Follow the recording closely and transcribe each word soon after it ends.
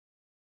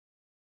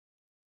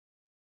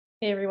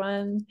Hey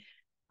everyone.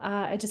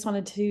 I just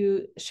wanted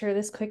to share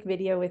this quick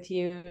video with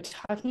you,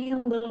 talking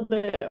a little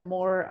bit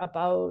more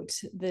about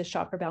the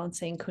Chakra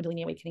Balancing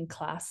Kundalini Awakening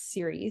class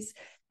series,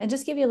 and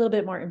just give you a little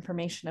bit more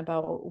information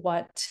about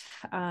what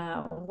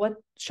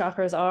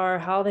chakras are,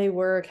 how they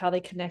work, how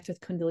they connect with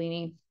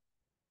Kundalini.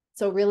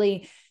 So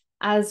really,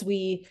 as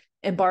we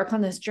embark on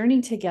this journey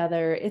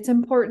together, it's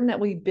important that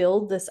we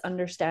build this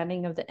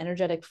understanding of the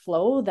energetic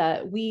flow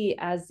that we,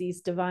 as these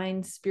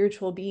divine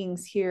spiritual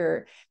beings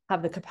here,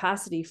 have the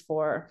capacity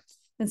for.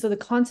 And so the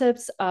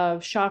concepts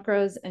of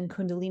chakras and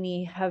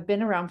Kundalini have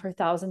been around for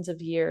thousands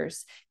of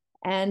years.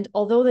 And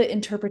although the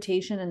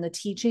interpretation and the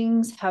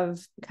teachings have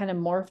kind of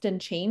morphed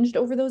and changed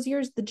over those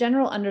years, the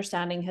general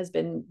understanding has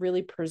been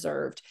really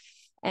preserved.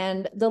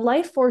 And the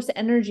life force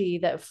energy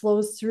that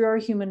flows through our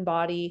human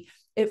body,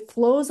 it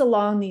flows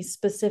along these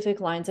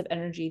specific lines of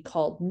energy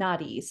called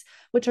nadis,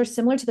 which are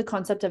similar to the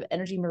concept of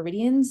energy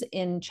meridians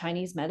in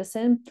Chinese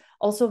medicine,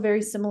 also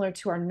very similar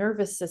to our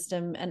nervous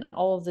system and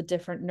all of the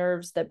different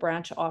nerves that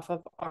branch off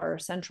of our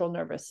central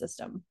nervous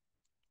system.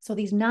 So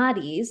these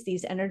nadis,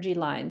 these energy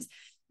lines,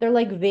 they're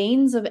like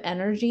veins of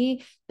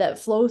energy that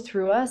flow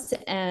through us,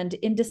 and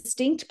in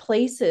distinct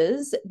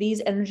places,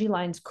 these energy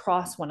lines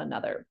cross one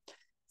another.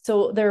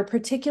 So there are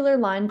particular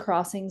line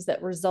crossings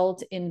that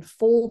result in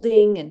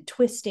folding and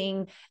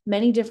twisting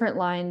many different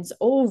lines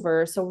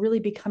over. So really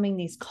becoming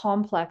these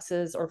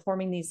complexes or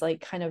forming these like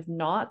kind of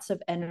knots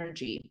of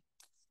energy.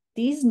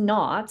 These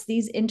knots,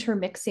 these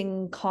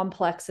intermixing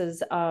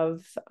complexes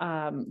of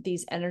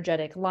these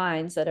energetic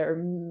lines that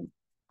are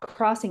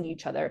crossing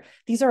each other,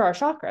 these are our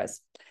chakras.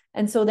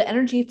 And so the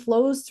energy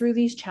flows through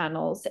these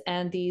channels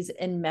and these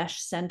enmesh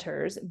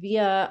centers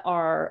via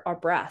our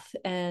breath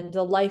and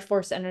the life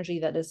force energy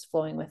that is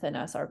flowing within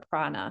us, our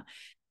prana.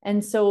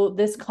 And so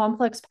this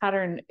complex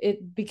pattern,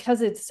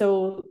 because it's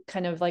so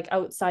kind of like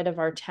outside of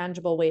our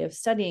tangible way of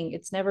studying,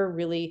 it's never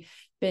really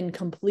been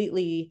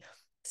completely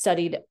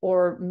studied,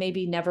 or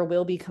maybe never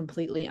will be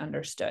completely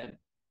understood.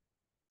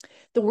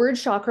 The word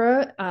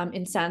chakra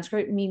in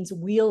Sanskrit means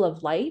wheel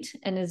of light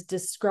and is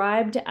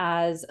described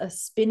as a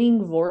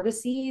spinning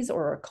vortices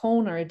or a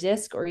cone or a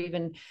disc or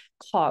even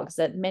cogs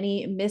that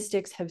many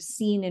mystics have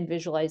seen in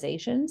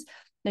visualizations.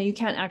 Now, you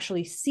can't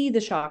actually see the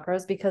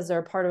chakras because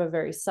they're part of a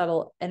very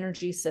subtle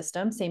energy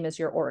system, same as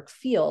your auric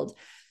field.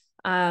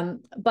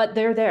 But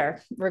they're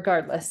there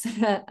regardless,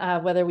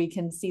 whether we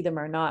can see them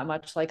or not,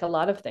 much like a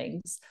lot of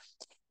things.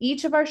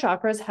 Each of our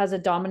chakras has a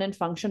dominant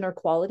function or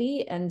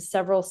quality and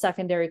several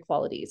secondary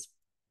qualities.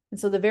 And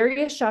so the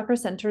various chakra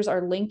centers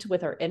are linked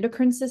with our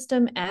endocrine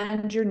system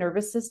and your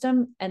nervous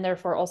system, and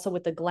therefore also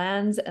with the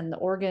glands and the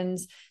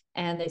organs,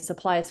 and they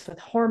supply us with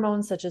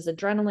hormones such as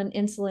adrenaline,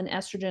 insulin,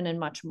 estrogen, and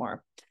much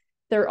more.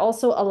 They're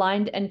also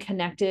aligned and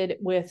connected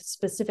with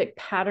specific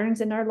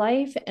patterns in our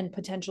life and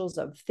potentials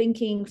of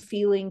thinking,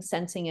 feeling,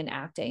 sensing, and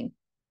acting.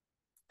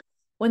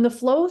 When the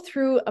flow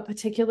through a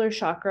particular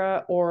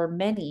chakra or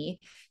many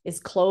is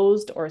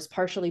closed or is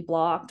partially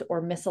blocked or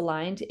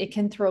misaligned, it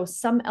can throw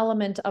some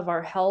element of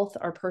our health,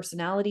 our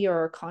personality, or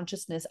our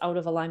consciousness out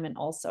of alignment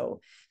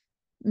also.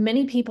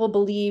 Many people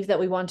believe that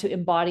we want to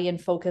embody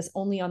and focus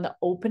only on the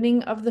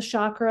opening of the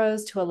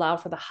chakras to allow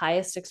for the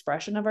highest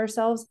expression of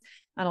ourselves.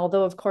 And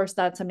although, of course,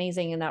 that's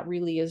amazing and that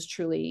really is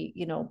truly,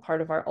 part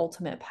of our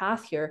ultimate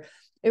path here,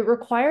 it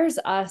requires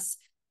us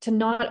to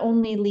not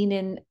only lean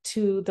in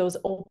to those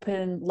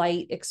open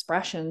light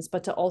expressions,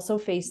 but to also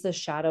face the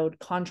shadowed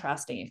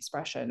contrasting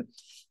expression.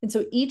 And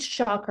so each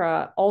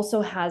chakra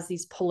also has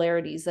these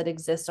polarities that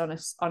exist on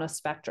a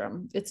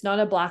spectrum. It's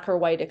not a black or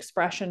white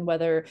expression,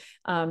 whether,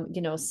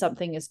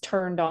 something is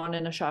turned on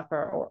in a chakra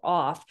or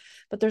off,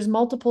 but there's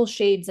multiple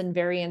shades and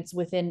variants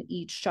within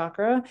each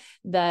chakra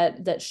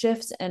that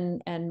shifts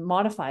and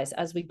modifies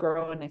as we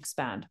grow and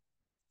expand.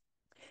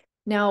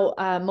 Now,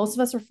 most of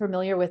us are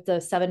familiar with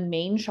the 7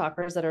 main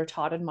chakras that are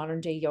taught in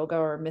modern day yoga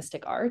or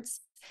mystic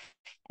arts.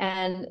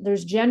 And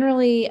there's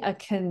generally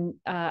there's an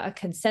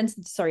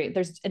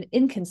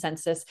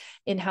inconsensus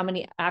in how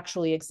many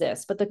actually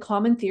exist. But the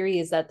common theory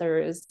is that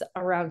there is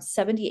around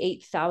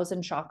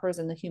 78,000 chakras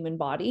in the human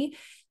body.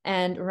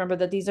 And remember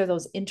that these are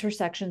those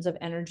intersections of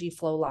energy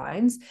flow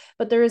lines.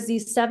 But there is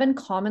these 7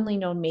 commonly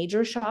known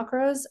major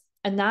chakras.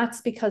 And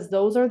that's because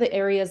those are the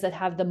areas that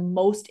have the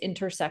most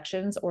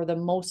intersections or the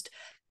most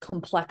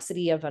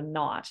complexity of a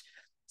knot.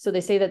 So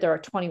they say that there are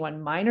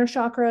 21 minor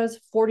chakras,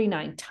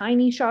 49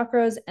 tiny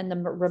chakras, and the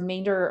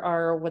remainder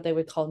are what they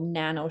would call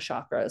nano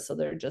chakras. So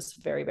they're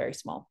just very, very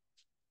small.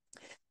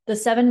 The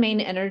 7 main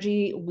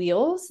energy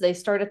wheels, they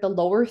start at the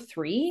lower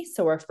 3.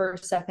 So our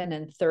first, second,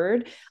 and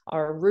third,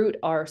 our root,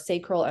 our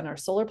sacral, and our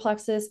solar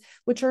plexus,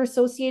 which are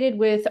associated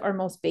with our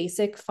most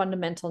basic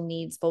fundamental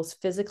needs, both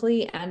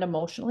physically and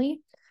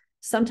emotionally.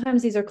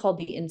 Sometimes these are called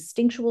the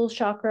instinctual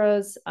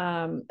chakras,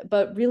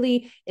 but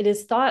really it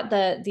is thought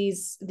that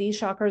these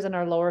chakras in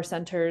our lower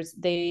centers,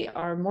 they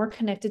are more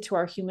connected to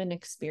our human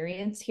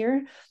experience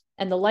here.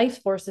 And the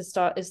life force is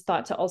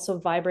thought to also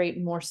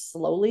vibrate more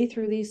slowly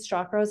through these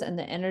chakras, and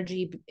the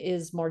energy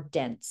is more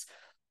dense.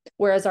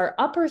 Whereas our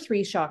upper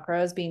three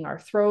chakras, being our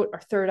throat,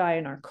 our third eye,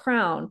 and our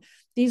crown,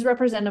 these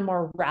represent a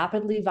more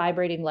rapidly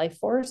vibrating life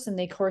force, and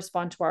they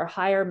correspond to our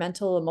higher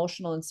mental,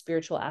 emotional, and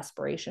spiritual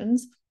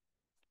aspirations.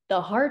 The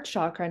heart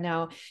chakra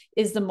now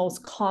is the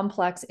most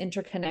complex,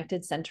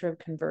 interconnected center of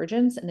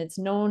convergence, and it's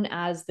known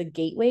as the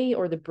gateway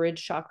or the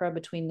bridge chakra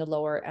between the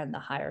lower and the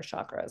higher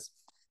chakras.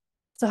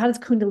 So how does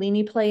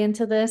Kundalini play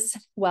into this?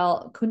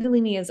 Well,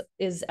 Kundalini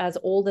is as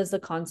old as the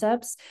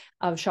concepts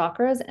of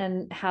chakras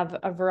and have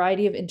a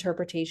variety of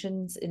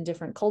interpretations in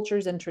different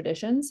cultures and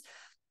traditions.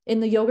 In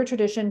the yoga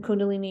tradition,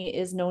 Kundalini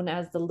is known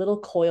as the little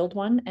coiled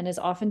one and is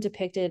often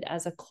depicted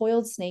as a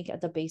coiled snake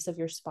at the base of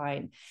your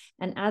spine.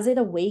 And as it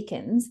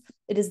awakens,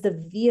 it is the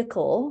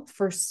vehicle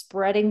for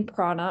spreading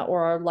prana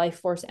or our life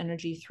force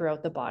energy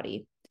throughout the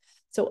body.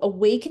 So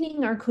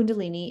awakening our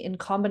Kundalini in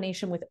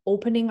combination with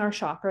opening our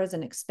chakras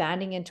and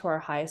expanding into our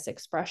highest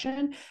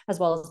expression, as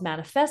well as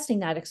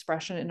manifesting that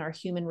expression in our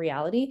human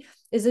reality,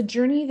 is a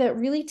journey that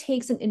really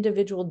takes an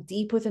individual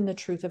deep within the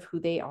truth of who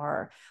they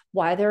are,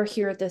 why they're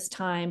here at this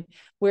time,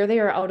 where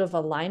they are out of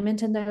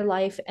alignment in their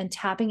life, and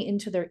tapping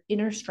into their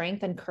inner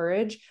strength and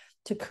courage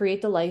to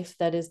create the life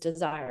that is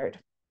desired.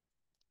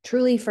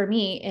 Truly, for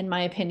me, in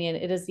my opinion,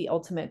 it is the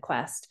ultimate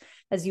quest.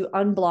 As you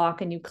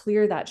unblock and you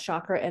clear that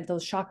chakra and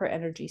those chakra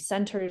energy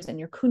centers, and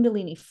your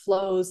Kundalini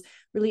flows,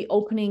 really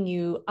opening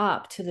you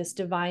up to this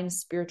divine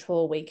spiritual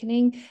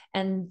awakening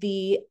and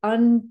the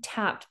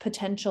untapped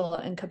potential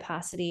and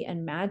capacity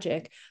and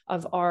magic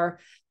of our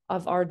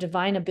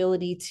divine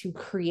ability to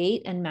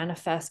create and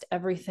manifest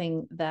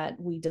everything that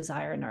we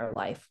desire in our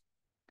life.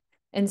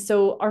 And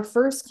so our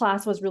first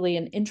class was really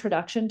an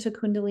introduction to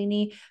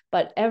Kundalini,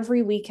 but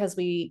every week as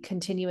we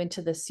continue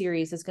into the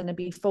series is going to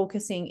be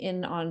focusing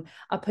in on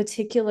a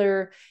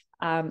particular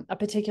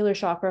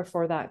chakra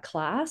for that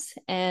class.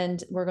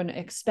 And we're going to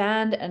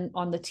expand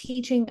on the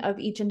teaching of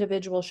each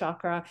individual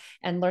chakra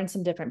and learn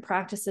some different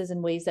practices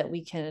and ways that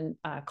we can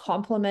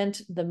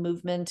complement the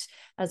movement,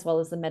 as well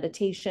as the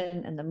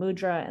meditation and the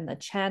mudra and the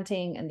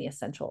chanting and the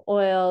essential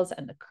oils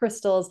and the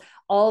crystals,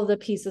 all of the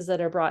pieces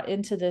that are brought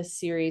into this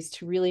series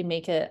to really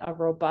make it a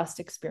robust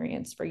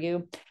experience for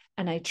you.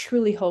 And I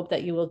truly hope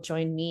that you will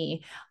join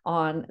me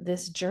on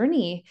this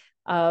journey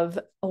of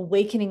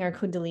awakening our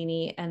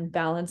Kundalini and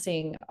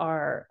balancing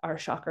our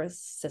chakras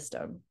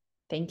system.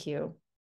 Thank you.